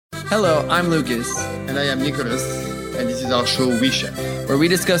Hello, I'm Lucas, And I am Nicolas, and this is our show Oui Chef. where we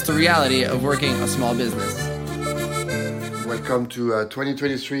discuss the reality of working a small business. Welcome to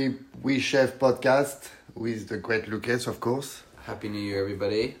 2023 Oui Chef podcast with the great Lucas, of course. Happy New Year,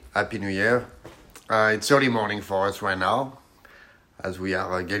 everybody. Happy New Year. It's early morning for us right now, as we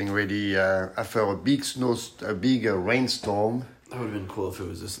are getting ready after a big rainstorm. That would have been cool if it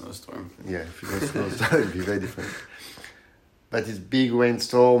was a snowstorm. Yeah, if it was snowstorm, it would be very different. But it's big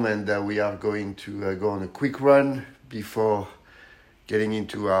rainstorm, and we are going to go on a quick run before getting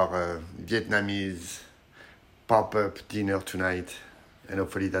into our Vietnamese pop-up dinner tonight. And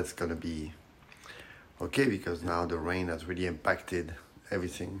hopefully that's going to be okay, because now the rain has really impacted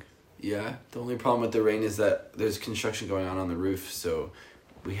everything. Yeah, the only problem with the rain is that there's construction going on the roof, so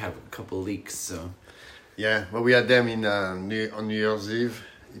we have a couple leaks, so... Yeah, well, we had them on New Year's Eve.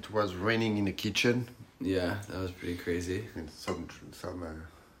 It was raining in the kitchen. Yeah, that was pretty crazy. And some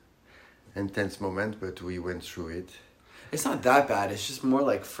intense moment, but we went through it. It's not that bad, it's just more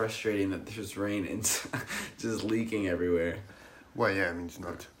like frustrating that there's rain and just leaking everywhere. Well, yeah, I mean, it's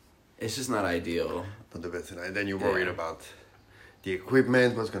not just not ideal. the best. And then you're worried about the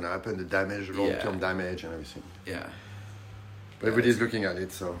equipment, what's going to happen, the damage, long-term damage and everything. Yeah. But everybody's looking at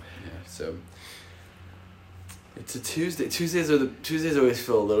it, so... Yeah, so... It's a Tuesday. Tuesdays always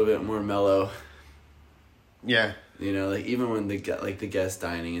feel a little bit more mellow. Yeah. You know, like even when the guests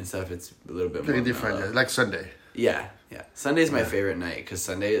dining and stuff, it's a little bit Very more different, mellow. yeah. Like Sunday. Yeah. Sunday's my favorite night because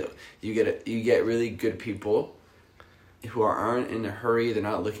Sunday you get really good people who aren't in a hurry. They're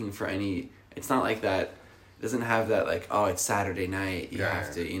not looking for any. It's not like that. It doesn't have that like, oh, it's Saturday night. You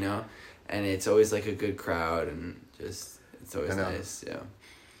have to, you know, and it's always like a good crowd and just it's always nice. Yeah.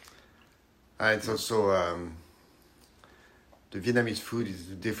 It's also the Vietnamese food is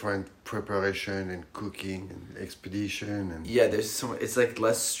different preparation and cooking and expedition and it's like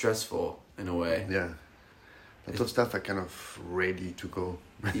less stressful in a way. Yeah. Lots of stuff are kind of ready to go.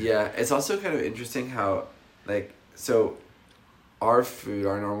 Yeah, it's also kind of interesting how, like, so our food,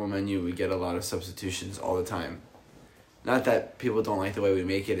 our normal menu, we get a lot of substitutions all the time. Not that people don't like the way we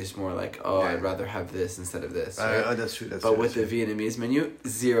make it, it's more like, I'd rather have this instead of this. Right? That's true. But with the Vietnamese menu,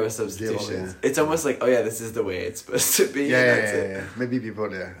 zero substitutions. Zero, yeah. It's almost like, this is the way it's supposed to be. Yeah. Maybe people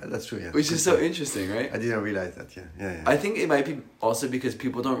there. That's true, yeah. Which is so interesting, right? I didn't realize that, yeah. I think it might be also because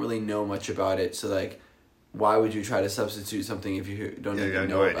people don't really know much about it, so like, why would you try to substitute something if you don't even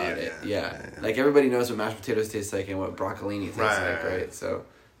know about it? Yeah. Like everybody knows what mashed potatoes taste like and what broccolini tastes like, right? So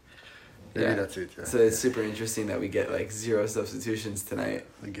maybe that's it. Yeah. So it's super interesting that we get like zero substitutions tonight.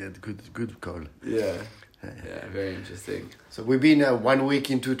 We get good call. Yeah, very interesting. So we've been 1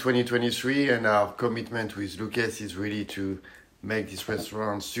 week into 2023, and our commitment with Lucas is really to make this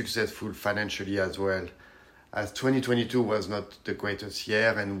restaurant successful financially as well. As 2022 was not the greatest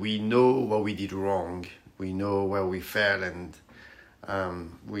year, and we know what we did wrong. We know where we fell, and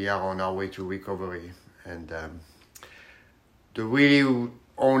we are on our way to recovery. And the really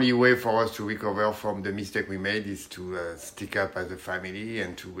only way for us to recover from the mistake we made is to stick up as a family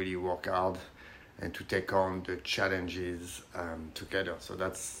and to really work hard and to take on the challenges together. So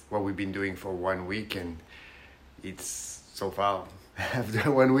that's what we've been doing for 1 week, and it's so far,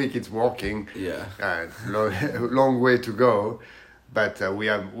 after 1 week, it's working. Yeah. Long way to go, but we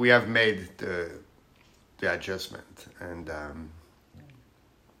have made the adjustment, and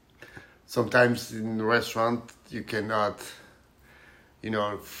sometimes in the restaurant you cannot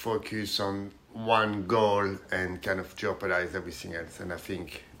focus on one goal and kind of jeopardize everything else, and I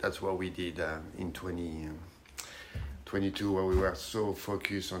think that's what we did in 2022, where we were so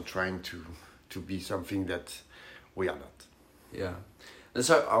focused on trying to be something that we are not. Yeah.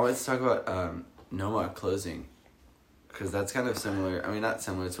 I wanted to talk about Noma closing. Because that's kind of similar. I mean, not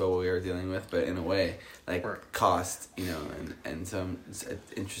similar to what we were dealing with, but in a way, like cost, and so it's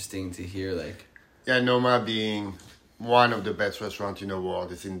interesting to hear, like. Yeah, Noma being one of the best restaurants in the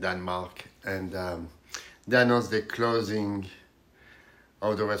world is in Denmark, and they announced the closing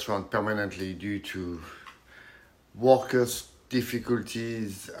of the restaurant permanently due to workers'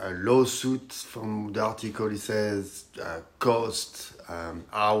 difficulties, lawsuits from the article. It says cost,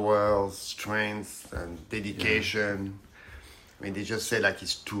 hours, strength, and dedication. Yeah. I mean, they just say like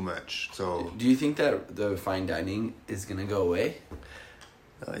it's too much. So, do you think that the fine dining is gonna go away?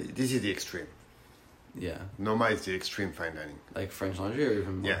 This is the extreme. Yeah. Noma is the extreme fine dining. Like French Laundry, or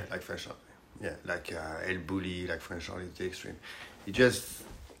even more? Yeah, like French Laundry. Yeah, like El Bulli, like French Laundry is the extreme. It just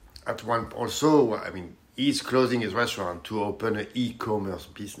at one also. I mean, he's closing his restaurant to open an e-commerce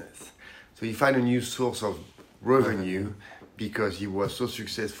business. So he find a new source of revenue because he was so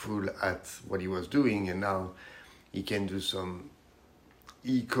successful at what he was doing, and now he can do some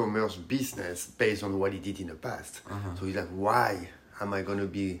e-commerce business based on what he did in the past. So he's like, why am I going to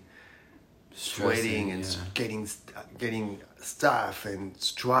be sweating and getting stuff and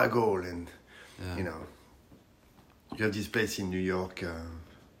struggle and you know, you have this place in New York,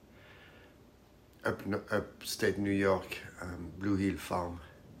 upstate New York, Blue Hill Farm,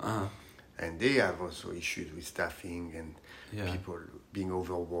 and they have also issues with staffing and people being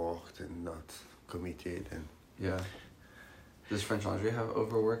overworked and not committed. And does French Laundry have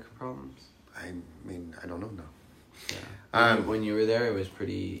overwork problems? I mean, I don't know now. Yeah. When you were there, it was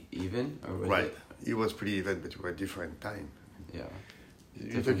pretty even, or was it was pretty even, but it was a different time. Yeah.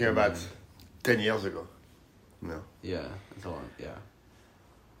 You're talking about 10 years ago. No. Yeah, that's a long. Yeah.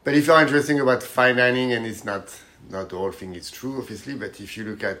 But if you're interested about fine dining, and it's not the whole thing is true, obviously, but if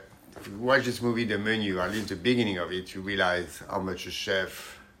you watch this movie, The Menu, at least the beginning of it, you realize how much a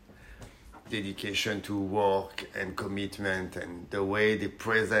chef dedication to work and commitment and the way they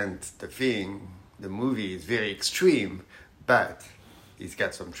present the movie is very extreme, but it's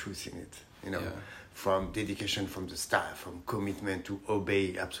got some truth in it, you know, from dedication from the staff, from commitment to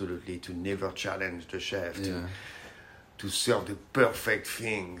obey absolutely, to never challenge the chef, to serve the perfect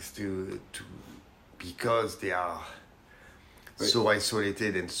things, to because they are so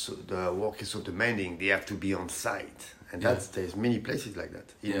isolated and so the work is so demanding, they have to be on site. And there's many places like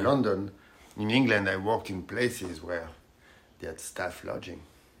that. In London, in England, I worked in places where they had staff lodging.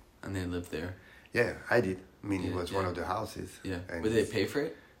 And they lived there? Yeah, I did. I mean, it was one of the houses. Yeah. Would they pay for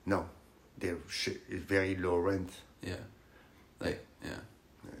it? No. It's very low rent. Yeah.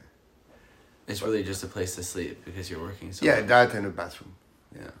 It's really just a place to sleep because you're working so much. That and a bathroom.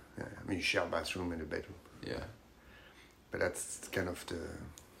 Yeah. I mean, you share a bathroom and a bedroom. Yeah. But that's kind of the...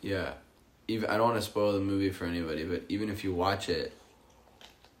 Yeah. Even I don't want to spoil the movie for anybody, but even if you watch it,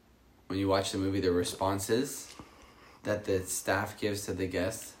 when you watch the movie, the responses that the staff gives to the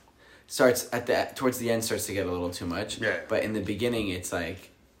guests towards the end starts to get a little too much. Yeah. But in the beginning, it's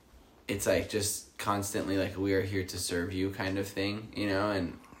like just constantly like, we are here to serve you kind of thing, you know?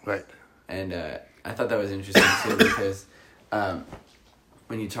 And right. And I thought that was interesting too because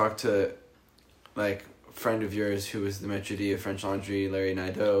when you talk to like a friend of yours who was the maitre d' of French Laundry, Larry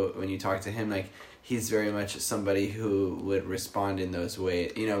Nadeau, when you talk to him, like he's very much somebody who would respond in those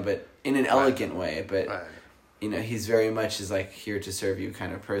ways, you know, but in an elegant way. But you know, he's very much is like here to serve you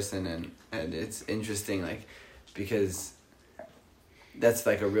kind of person, and it's interesting like because that's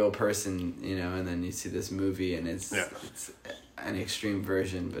like a real person, you know, and then you see this movie and it's an extreme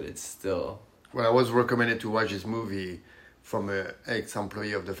version, but it's still... Well, I was recommended to watch this movie from an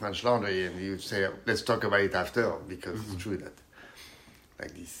ex-employee of the French Laundry, and you say, let's talk about it after, because it's true that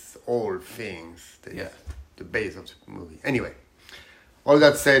like these old things, the base of the movie. Anyway, all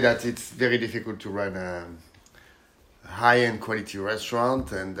that said, that it's very difficult to run a high-end quality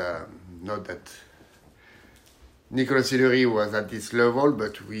restaurant, and not that Nicolas was at this level,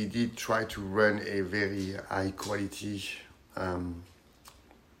 but we did try to run a very high quality. I mean,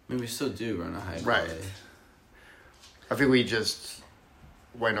 we still do run a high quality. Right. I think we just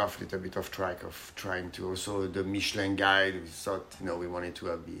went off a little bit off track of trying to also the Michelin Guide. We thought, you know, we wanted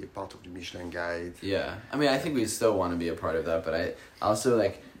to be a part of the Michelin Guide. Yeah. I mean, I think we still want to be a part of that, but I also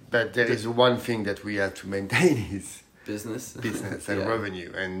like... But there is one thing that we have to maintain is... Business and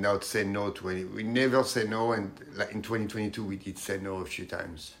revenue, and not say no to any. We never say no, and like in 2022 we did say no a few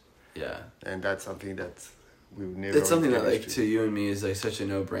times. Yeah. And that's something that we would never... It's something that like to you and me is like such a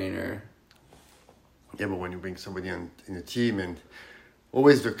no-brainer. Yeah, but when you bring somebody in a team, and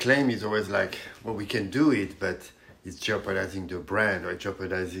always the claim is always like, well, we can do it, but it's jeopardizing the brand or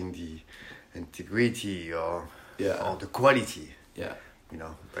jeopardizing the integrity or the quality. Yeah. You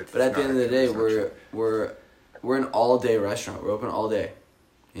know, but at the end of the day, we're an all-day restaurant. We're open all day.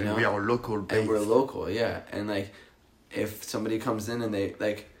 You know? We are local based. And we're local, yeah. And like, if somebody comes in and they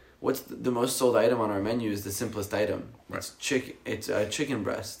like, what's the most sold item on our menu is the simplest item. Right. It's chicken. It's a chicken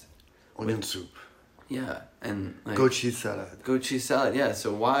breast. Onion soup. Yeah, and like goat cheese salad. Goat cheese salad, yeah.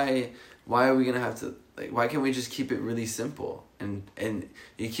 So why are we gonna have to like? Why can't we just keep it really simple? And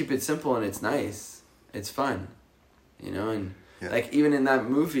you keep it simple and it's nice, it's fun, you know. And like even in that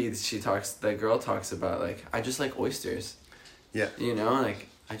movie, that girl talks about like, I just like oysters. Yeah. You know, like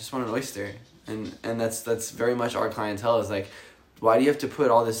I just want an oyster, and that's very much our clientele is like, why do you have to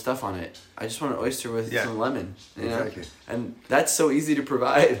put all this stuff on it? I just want an oyster with some lemon. You know? Exactly. And that's so easy to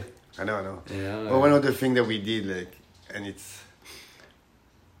provide. I know. Yeah. Well, one of the things that we did, like, and it's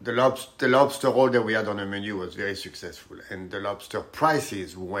the lobster roll that we had on the menu was very successful, and the lobster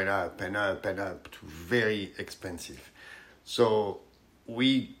prices went up and up and up to very expensive. So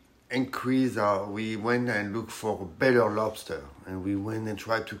we we went and looked for better lobster, and we went and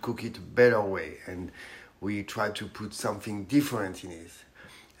tried to cook it a better way, and we tried to put something different in it,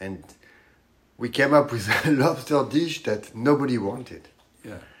 and we came up with a lobster dish that nobody wanted.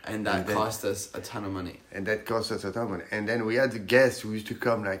 Yeah, and that cost us a ton of money. And that cost us a ton of money. And then we had the guests who used to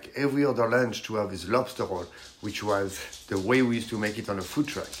come like every other lunch to have this lobster roll, which was the way we used to make it on a food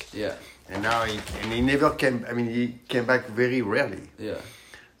truck. Yeah. And now he never came. I mean, he came back very rarely. Yeah.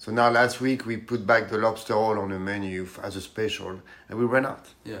 So now last week we put back the lobster roll on the menu as a special, and we ran out.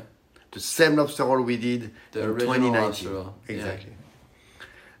 Yeah. The same lobster roll we did in 2019. Lobster roll. Exactly. Yeah.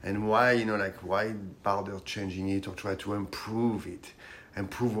 And why bother changing it or try to improve it?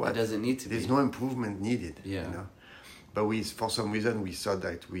 Improve what? It doesn't need to There's be. no improvement needed. Yeah. You know? But for some reason, we thought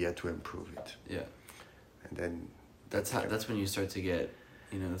that we had to improve it. Yeah. And then... That's when you start to get,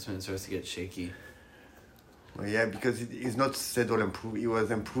 that's when it starts to get shaky. Well, yeah, because it's not said all improve. It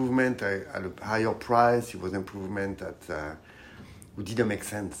was improvement at a higher price. It was improvement that it didn't make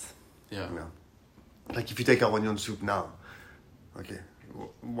sense. Yeah. Like if you take our onion soup now, okay,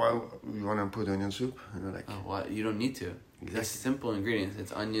 why you want to put onion soup? Why? You don't need to. Exactly. It's simple ingredients.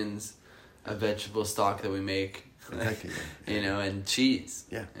 It's onions, a vegetable stock that we make. Exactly. Yeah. And cheese.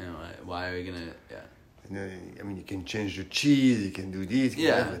 Yeah. Why are we gonna? Yeah. I mean, you can change the cheese. You can do this.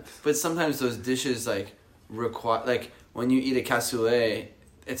 Yeah. But sometimes those dishes require when you eat a cassoulet,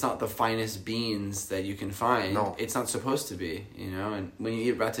 it's not the finest beans that you can find. No. It's not supposed to be, And when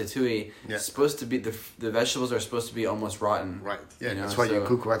you eat ratatouille, it's supposed to be the vegetables are supposed to be almost rotten. Right. Yeah. That's why you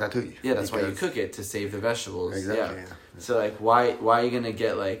cook ratatouille. Yeah, that's why you cook it, to save the vegetables. Exactly. Yeah. So why are you gonna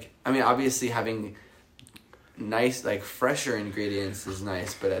get obviously having nice fresher ingredients is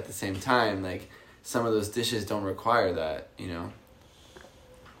nice, but at the same time some of those dishes don't require that,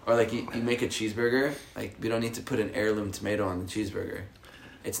 Or you make a cheeseburger, we don't need to put an heirloom tomato on the cheeseburger.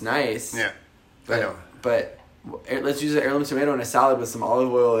 It's nice. Yeah. But let's use an heirloom tomato in a salad with some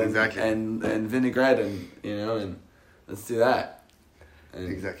olive oil and vinaigrette and let's do that.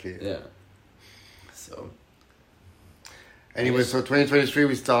 Exactly. Yeah. So. Anyway, so 2023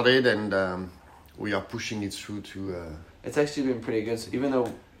 we started and we are pushing it through to... It's actually been pretty good. So even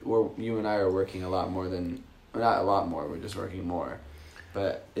though you and I are working a lot more than... Not a lot more, we're just working more.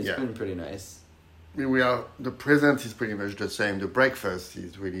 But it's been pretty nice. The present is pretty much the same. The breakfast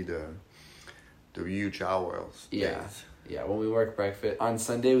is really the huge hours. Yeah. Days. Yeah, when we work breakfast... On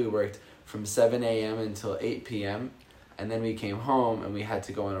Sunday, we worked from 7 a.m. until 8 p.m. And then we came home and we had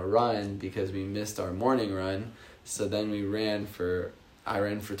to go on a run because we missed our morning run. So then we ran for... I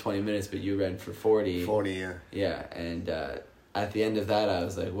ran for 20 minutes, but you ran for 40. 40, yeah. Yeah, and at the end of that, I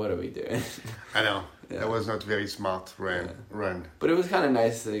was like, what are we doing? I know. Yeah. That was not very smart run. But it was kind of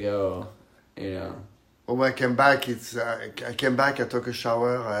nice to go, Well, when I came back, I took a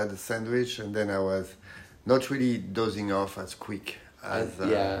shower, I had a sandwich, and then I was not really dozing off as quick as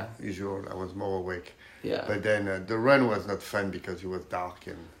usual. I was more awake. Yeah. But then the run was not fun because it was dark.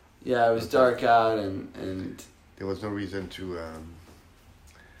 Yeah, it was dark out and... There was no reason to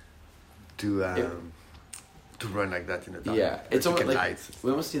run like that in the dark. Yeah, it's almost lights.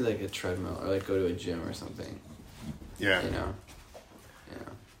 We almost need a treadmill or go to a gym or something. Yeah.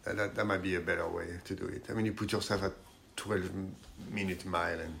 Yeah. That might be a better way to do it. I mean, you put yourself at 12-minute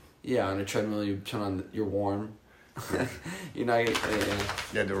mile and... Yeah, on a treadmill you turn on, you're warm. Yeah. You're not...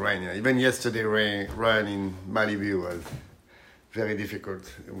 Yeah, the rain. Yeah. Even yesterday run in Malibu was very difficult.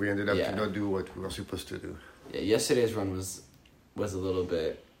 We ended up to not do what we were supposed to do. Yeah, yesterday's run was a little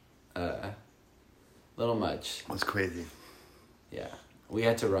bit... little much. It was crazy. Yeah. We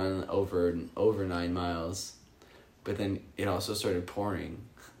had to run over 9 miles, but then it also started pouring.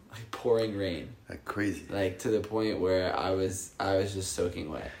 Pouring rain. Like crazy. To the point where I was just soaking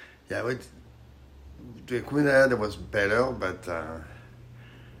wet. Yeah, the equipment I had was better, but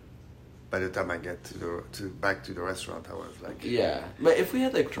by the time I get back to the restaurant, I was like... Yeah, but if we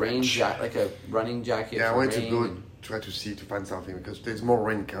had a running jacket. Yeah, I wanted to go try to find something because there's more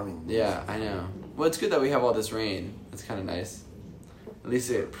rain coming. Yeah, I know. Well, it's good that we have all this rain. It's kind of nice. At least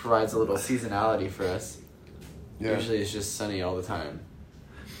it provides a little seasonality for us. Yeah. Usually it's just sunny all the time.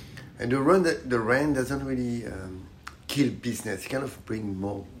 And the rain doesn't really kill business. It kind of bring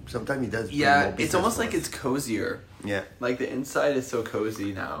more... Sometimes it does bring more business. It's almost like it's cozier. Yeah. The inside is so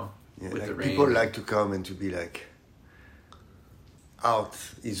cozy now with the rain. People like to come and to be out.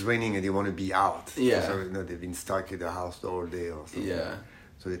 It's raining and they want to be out. Yeah. So, they've been stuck in the house all day or something. Yeah.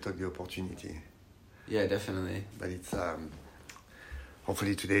 So they took the opportunity. Yeah, definitely. But it's...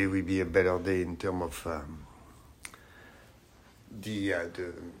 hopefully today will be a better day in terms of the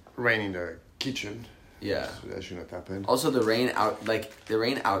rain in the kitchen. Yeah. So that should not happen. Also, the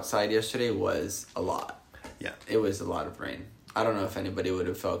rain outside yesterday was a lot. Yeah. It was a lot of rain. I don't know if anybody would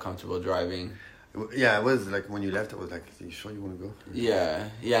have felt comfortable driving. Yeah, it was like when you left, I was like, "Are you sure you want to go?" Yeah,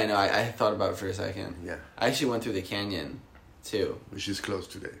 I know. I thought about it for a second. Yeah. I actually went through the canyon, too. Which is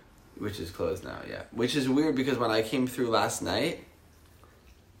closed today. Which is closed now, yeah. Which is weird because when I came through last night,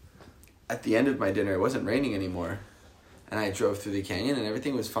 at the end of my dinner, it wasn't raining anymore. And I drove through the canyon and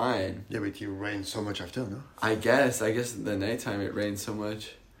everything was fine. Yeah, but it rained so much after, no? I guess the nighttime it rained so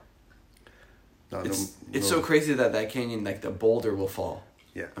much. No, it's so crazy that canyon, like the boulder will fall.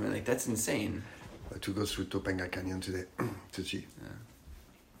 Yeah. I mean, like that's insane. To go through Topanga Canyon today to see. Yeah.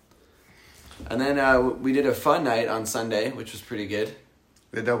 And then we did a fun night on Sunday, which was pretty good.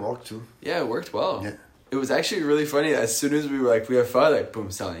 Did that work too? Yeah, it worked well. Yeah. It was actually really funny. As soon as we were like, we have fun, like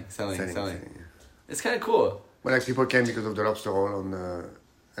boom, selling. Yeah. It's kind of cool. Well, like people came because of the lobster roll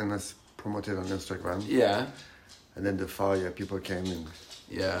and that's promoted on Instagram. Yeah. And then the far, people came and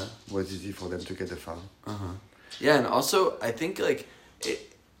yeah, it was easy for them to get the far. Yeah, and also I think like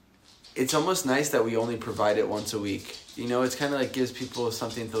it's almost nice that we only provide it once a week. You know, it's kind of like gives people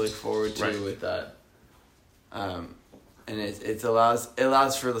something to look forward to with that. And it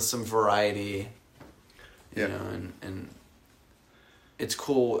allows for some variety. You know, and it's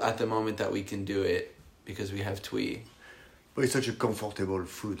cool at the moment that we can do it because we have Twee. But it's such a comfortable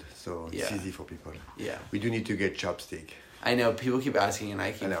food, so it's easy for people. Yeah. We do need to get chopstick. I know, people keep asking and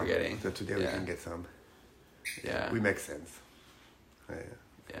I keep forgetting. So today we can get some. Yeah. We make sense.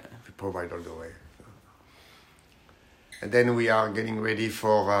 Yeah. We provide all the way. So. And then we are getting ready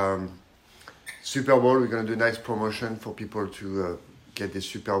for Super Bowl. We're going to do a nice promotion for people to get the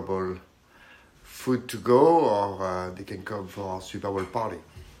Super Bowl food to go, or they can come for our Super Bowl party,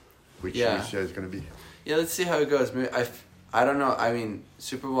 which this year is going to be. Yeah, let's see how it goes. Maybe I don't know. I mean,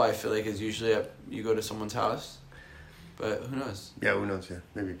 Super Bowl I feel like is usually you go to someone's house, but who knows? Yeah, who knows? Yeah,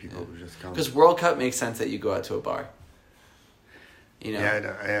 maybe people will just come. Because World Cup makes sense that you go out to a bar. You know.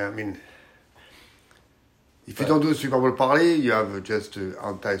 Yeah, I mean, if you don't do a Super Bowl party, you have just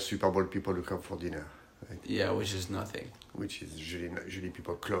anti-Super Bowl people who come for dinner. Right? Yeah, which is nothing. Which is usually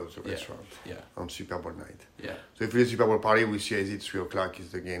people close the restaurant on Super Bowl night. Yeah. So if we do a Super Bowl party, we see at 3 o'clock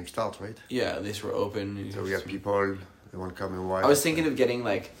is the game starts, right? Yeah, at least we're open. So we have people, they want to come and watch. I was thinking of getting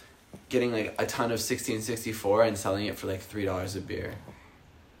like a ton of 1664 and selling it for like $3 a beer.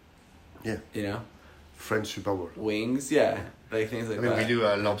 Yeah. You know? French Super Bowl. Wings, yeah. Like things like that. We do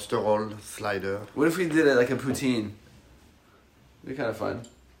a lobster roll slider. What if we did it like a poutine? It'd be kind of fun.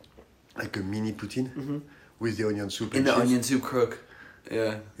 Like a mini poutine? Mm-hmm. With the onion soup and the onion soup crook.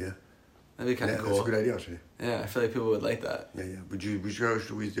 Yeah. Yeah. That'd be kind of cool. That's a good idea, actually. Yeah, I feel like people would like that. Yeah. Would you go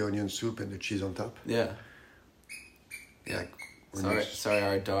with the onion soup and the cheese on top? Yeah. Yeah. Sorry,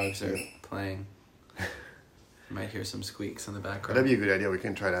 our dogs are playing. You might hear some squeaks in the background. That'd be a good idea. We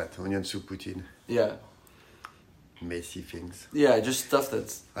can try that. Onion soup poutine. Yeah. Messy things. Yeah, just stuff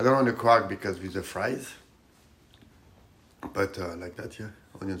that's... I don't want to crack because with the fries. But like that, yeah.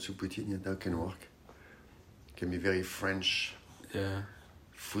 Onion soup poutine, that can work. Can be very French. Yeah.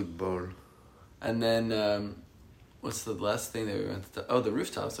 Football. And then, what's the last thing that we went to? Oh, the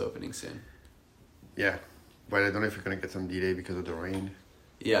rooftop's opening soon. Yeah. But I don't know if we're going to get some delay because of the rain.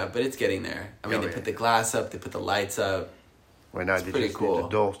 Yeah, but it's getting there. I mean, they put the glass up, they put the lights up. Right now, they just need the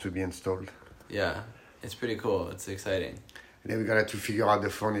doors to be installed. Yeah. It's pretty cool. It's exciting. And then we're going to figure out the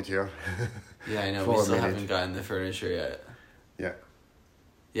furniture. Yeah, I know. We still haven't gotten the furniture yet. Yeah.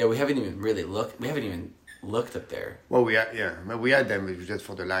 Yeah, we haven't even really looked. We haven't even looked up there. Well, we had them, but just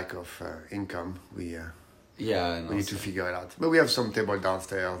for the lack of income, we need to figure it out. But we have some table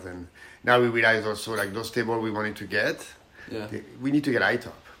downstairs, and now we realize also like those tables we wanted to get. Yeah. We need to get high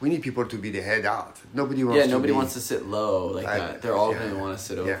top. We need people to be the head out. Nobody wants to sit low like that. They're all going to want to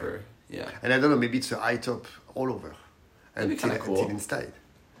sit over. Yeah. And I don't know, maybe it's a high top all over. That'd be kind of cool. Until inside.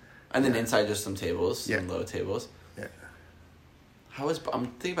 And then inside just some tables, some low tables. Yeah. I'm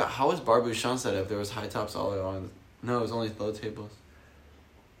thinking about how was Bar Bouchon set up? There was high tops all along. No, it was only low tables.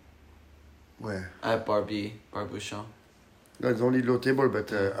 Where? At Bar Bouchon. No, it's only low table,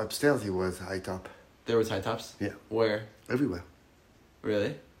 but upstairs it was high top. There was high tops? Yeah. Where? Everywhere.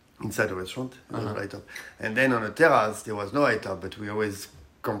 Really? Inside the restaurant, there was high top. And then on the terrace, there was no high top, but we always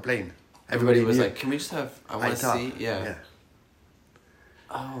complain. Everybody was like, can we just have, I want to see? Yeah.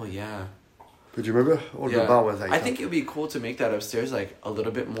 Oh, yeah. But you remember? The bar was high top. I think it would be cool to make that upstairs like a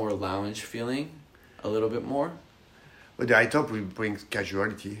little bit more lounge feeling. A little bit more. But the high top will bring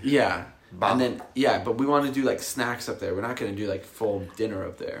casuality. Yeah. Bar. And then, but we want to do like snacks up there. We're not going to do like full dinner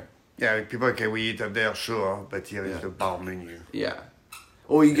up there. Yeah, people can we eat up there, sure, but here is the bar menu. Yeah.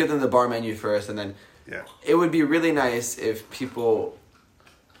 Or you give them the bar menu first and then Yeah. It would be really nice if people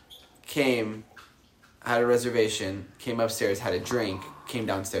came, had a reservation, came upstairs, had a drink, came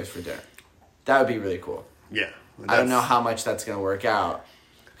downstairs for dinner. That would be really cool. Yeah. I don't know how much that's going to work out.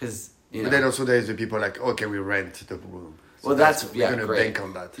 Because, you know. But then also there's the people like, okay, we rent the room. So Well, that's we're going to great. bank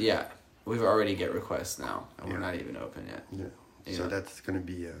on that. Yeah. We've already get requests now. And we're not even open yet. Yeah. You So know? that's going to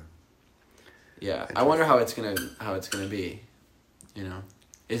be... Yeah. I wonder how it's going to be. You know.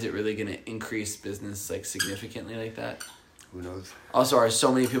 Is it really going to increase business like significantly like that? Who knows? Also, are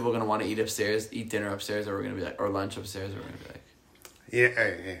so many people going to want to eat dinner upstairs, or we're going to be like, or lunch upstairs, or we're going to be like,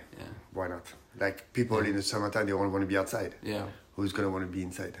 Yeah. Why not? Like people in the summertime, they all want to be outside. yeah, Who's gonna want to be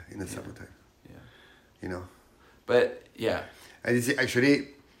inside in the summertime? yeah. You know. But yeah, And it's actually,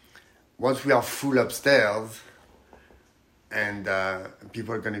 once we are full upstairs, and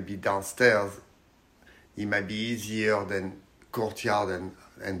people are gonna be downstairs, it might be easier than courtyard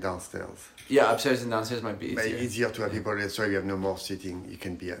and downstairs. yeah. Upstairs and downstairs might be But easier. easier to have people. Sorry, you have no more seating. You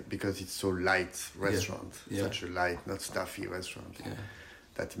can be because it's so light restaurant, Yeah. such a light, not stuffy restaurant. Yeah,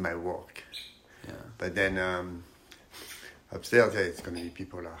 That might work. yeah. But then upstairs, yeah, it's gonna be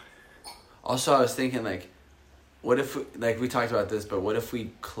people are. Also, I was thinking like, what if we talked about this, but what if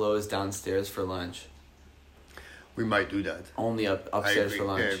we close downstairs for lunch? We might do that. Only upstairs for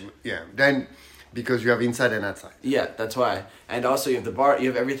lunch. Yeah. Then, because you have inside and outside. Yeah, that's why. And also, you have the bar. You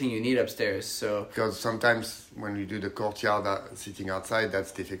have everything you need upstairs. So Because sometimes when we do the courtyard sitting outside,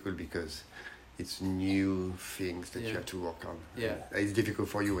 that's difficult because it's new things that you have to work on. Yeah. It's difficult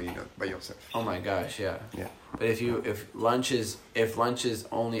for you when you're not by yourself. oh my gosh, yeah. Yeah. But if lunch is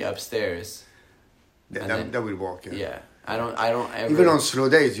only upstairs, That will work. Yeah. yeah. I don't ever. Even on slow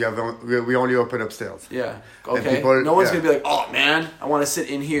days, we only open upstairs. Yeah. And Okay. people- no one's yeah. gonna be like, oh man, I want to sit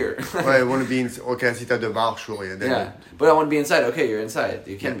in here. Well, I want to be in. Okay, I sit at the bar, sure. Yeah. Then yeah. But I want to be inside. Okay, you're inside.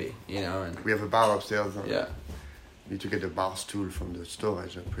 You can be. You know. And we have a bar upstairs. yeah. You need to get the bar stool from the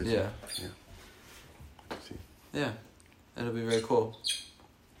storage, I presume. Yeah. See. Yeah. That'll be very cool.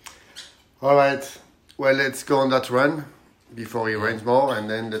 All right. Well, let's go on that run before it rains more, and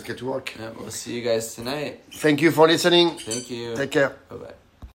then let's get to work. Yeah. We'll see you guys tonight. Thank you for listening. Thank you. Take care. Bye bye.